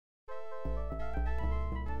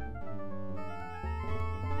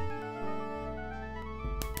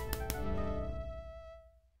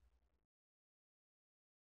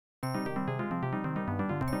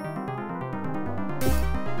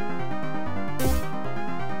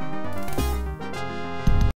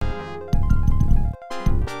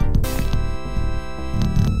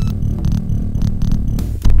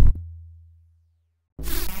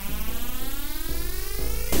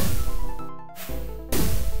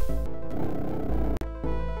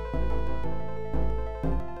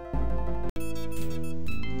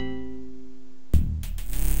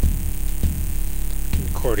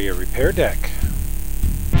Concordia repair deck.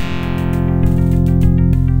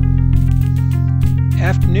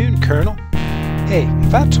 Afternoon, Colonel. Hey,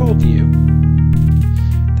 have I told you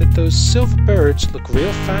that those silver birds look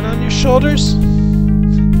real fine on your shoulders?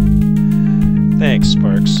 Thanks,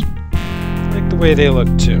 Sparks. I like the way they look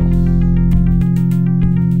too.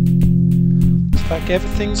 Looks like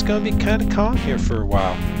everything's gonna be kinda calm here for a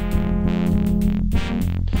while.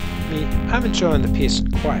 I'm enjoying the peace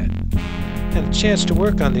and quiet, and the chance to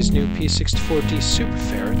work on these new P-64D Super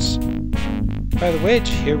Ferrets. By the way, did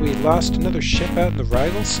you hear we lost another ship out in the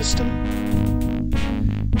Rigel system?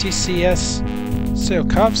 TCS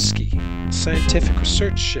Tsiolkovsky, scientific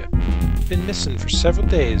research ship. Been missing for several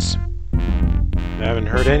days. I haven't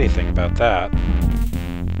heard anything about that.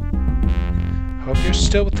 Hope you're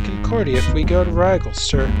still with the Concordia if we go to Rigel,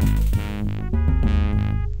 sir.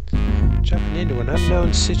 Jumping into an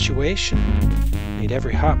unknown situation. Need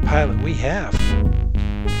every hot pilot we have.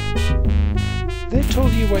 They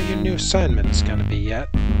told you what your new assignment is going to be yet?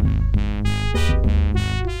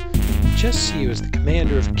 Just see you as the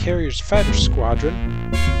commander of a carrier's fighter squadron.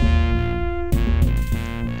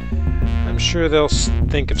 I'm sure they'll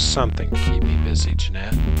think of something to keep me busy,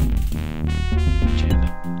 Janet.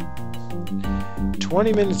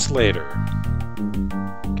 20 minutes later,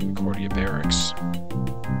 Concordia Barracks.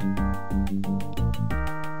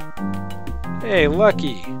 Hey,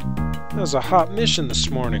 Lucky! That was a hot mission this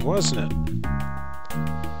morning, wasn't it?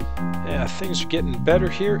 Yeah, things are getting better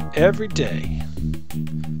here every day.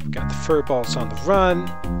 We've got the furballs on the run,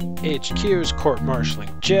 HQ is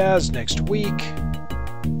court-martialing Jazz next week.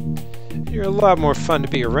 You're a lot more fun to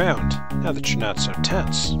be around, now that you're not so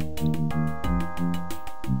tense.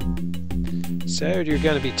 Said you're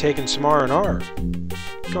going to be taking some R&R.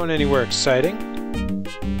 Going anywhere exciting?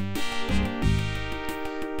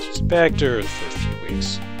 Just back to Earth for a few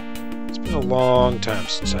weeks. It's been a long time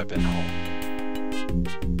since I've been home.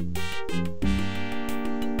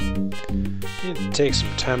 Need to take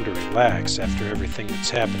some time to relax after everything that's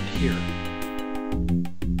happened here.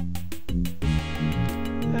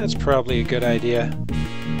 That's probably a good idea.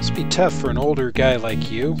 Must be tough for an older guy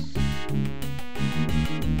like you.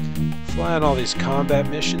 Flying all these combat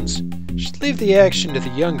missions. Should leave the action to the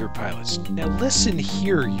younger pilots. Now listen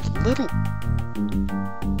here, you little...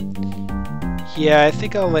 Yeah, I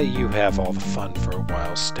think I'll let you have all the fun for a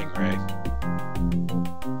while, Stingray.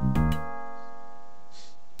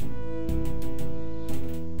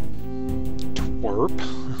 Twerp.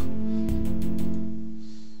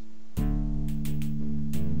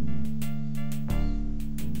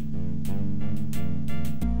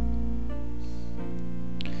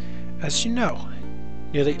 As you know,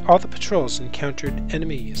 nearly all the patrols encountered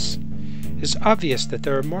enemies. It is obvious that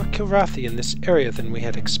there are more Kilrathi in this area than we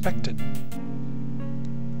had expected.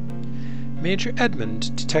 Major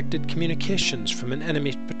Edmund detected communications from an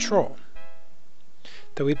enemy patrol,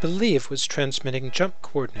 that we believe was transmitting jump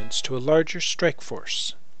coordinates to a larger strike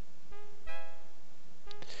force.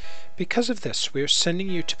 Because of this, we are sending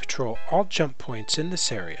you to patrol all jump points in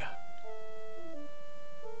this area.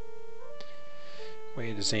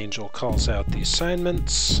 Wait as Angel calls out the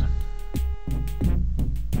assignments.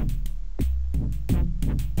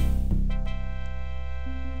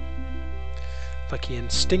 Lucky and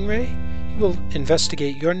Stingray, you will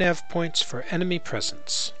investigate your nav points for enemy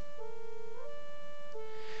presence.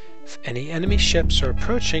 If any enemy ships are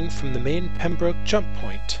approaching from the main Pembroke jump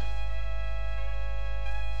point,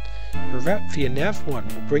 your route via Nav 1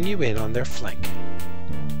 will bring you in on their flank.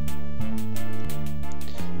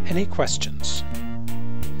 Any questions?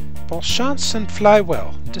 Bon chance and fly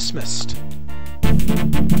well. Dismissed.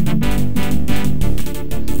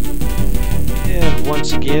 And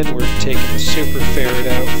once again, we're taking the Super Ferret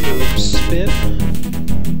out for a spin.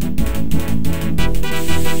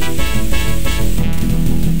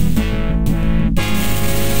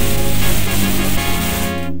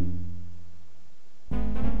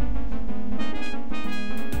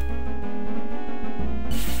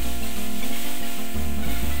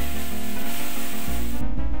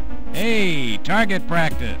 Hey, target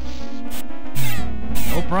practice.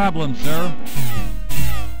 No problem, sir.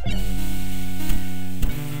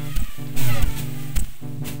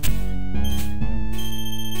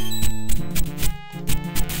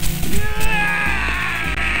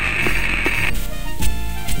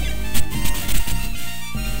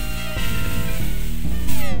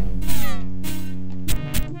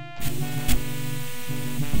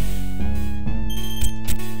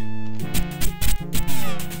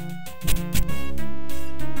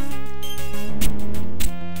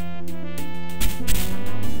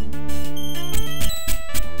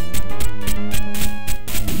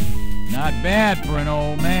 Not bad for an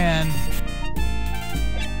old man.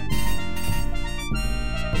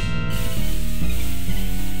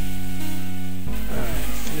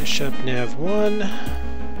 finish up Nav 1.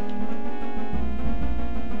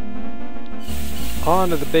 On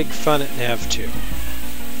to the big fun at Nav 2.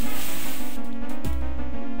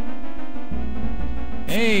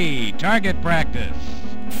 Hey, target practice.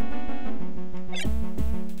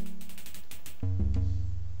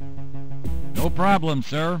 No problem,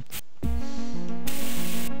 sir.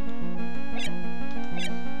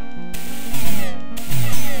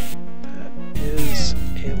 That is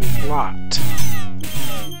a lot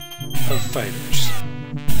of fighters.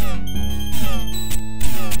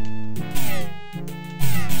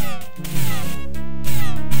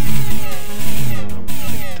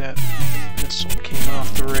 Came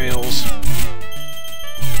off the rails.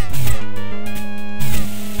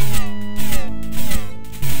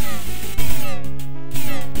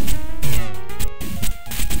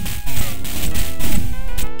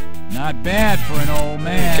 Not bad for an old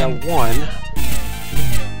man. We got one.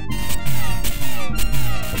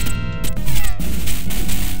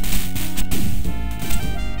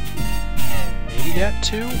 Maybe got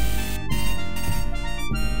two.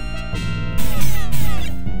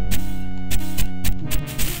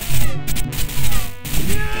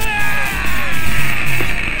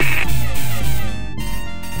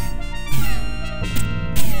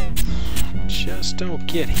 Don't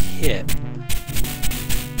get hit.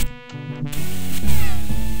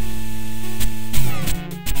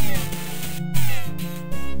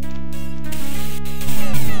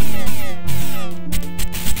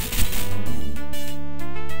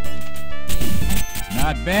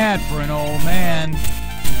 Not bad for an old man.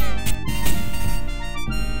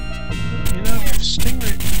 You know, if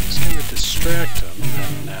Stingray is going to distract him,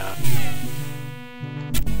 then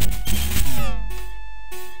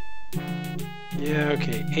yeah,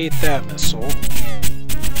 okay, ate that missile.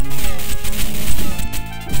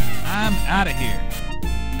 I'm out of here.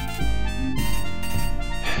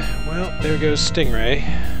 Well, there goes Stingray.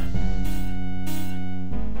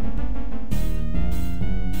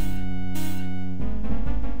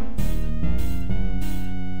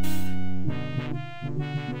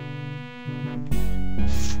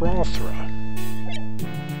 Fralthra.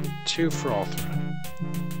 2 Fralthra.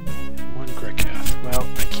 And 1 Grikath. Well,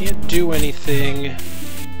 I can't do anything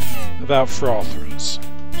about Fralthras.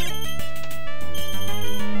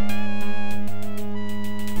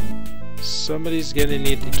 Somebody's gonna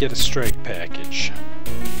need to get a strike package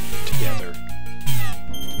together.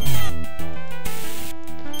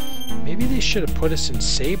 Maybe they should have put us in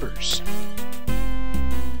sabers.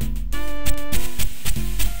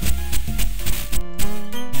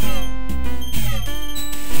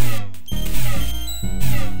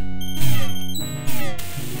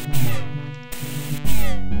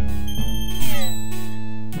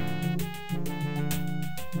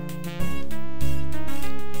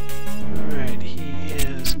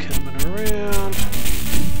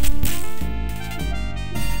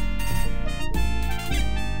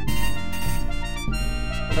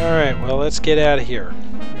 Alright, well, let's get out of here.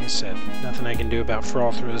 Like I said, nothing I can do about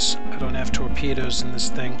Fralthras. I don't have torpedoes in this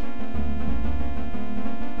thing.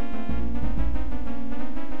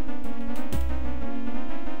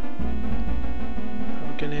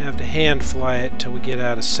 We're going to have to hand fly it till we get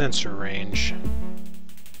out of sensor range.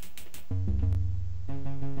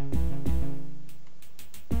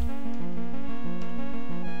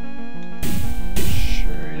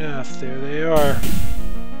 Sure enough, there they are.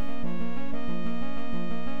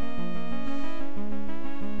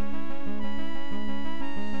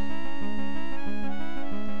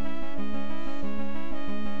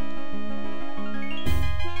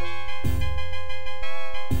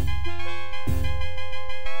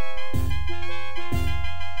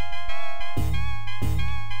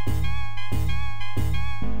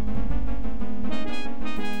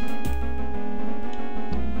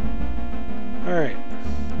 Alright,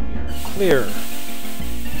 we are clear.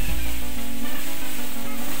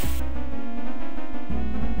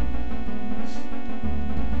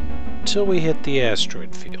 Until we hit the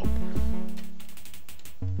asteroid field.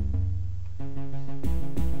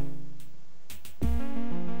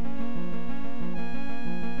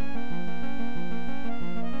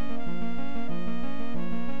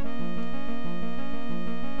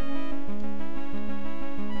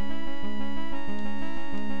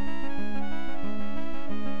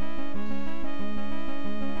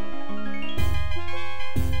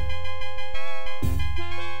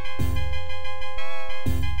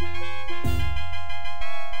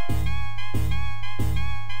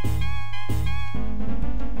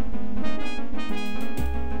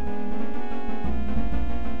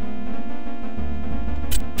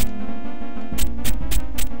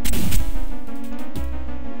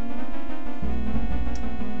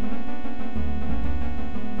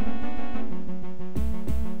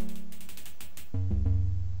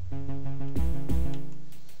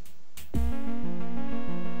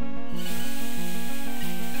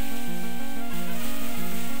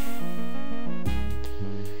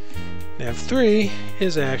 Nav 3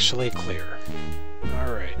 is actually clear.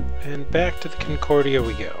 Alright, and back to the Concordia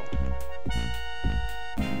we go.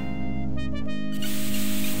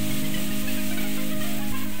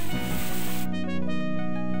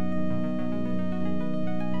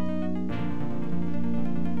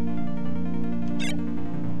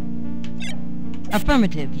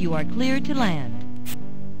 Affirmative, you are clear to land.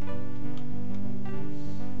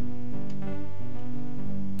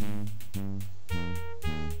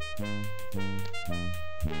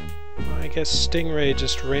 Well, I guess Stingray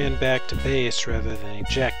just ran back to base rather than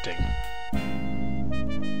ejecting.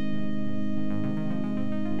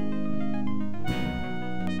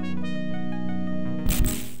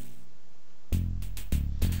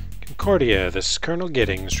 Concordia, this is Colonel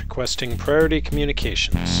Giddings requesting priority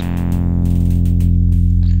communications.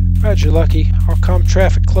 Roger, Lucky. All comm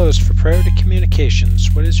traffic closed for priority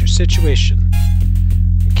communications. What is your situation?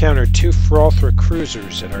 Encountered 2 Fralthra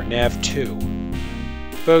cruisers at our Nav 2.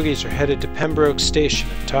 Bogies are headed to Pembroke Station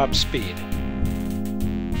at top speed.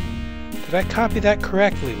 Did I copy that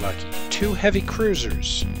correctly, Lucky? 2 heavy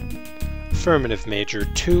cruisers. Affirmative, Major.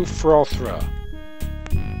 2 Fralthra.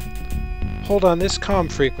 Hold on this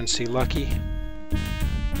comm frequency, Lucky.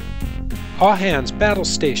 All hands, battle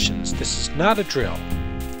stations. This is not a drill.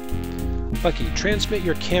 Lucky, transmit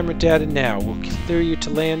your camera data now. We'll clear you to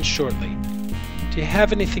land shortly. Do you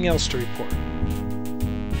have anything else to report?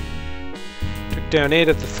 Took down 8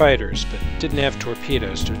 of the fighters, but didn't have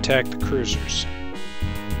torpedoes to attack the cruisers.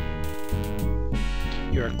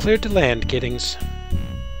 You are cleared to land, Giddings.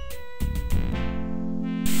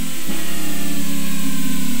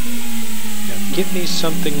 Now get me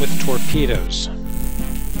something with torpedoes.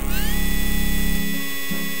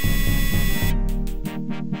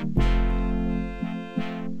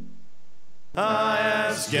 I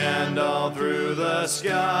have scanned all through the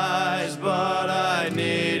skies, but I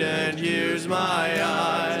needn't use my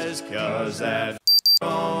eyes, 'cause that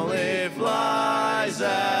only flies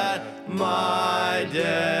at my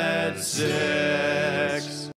dead city.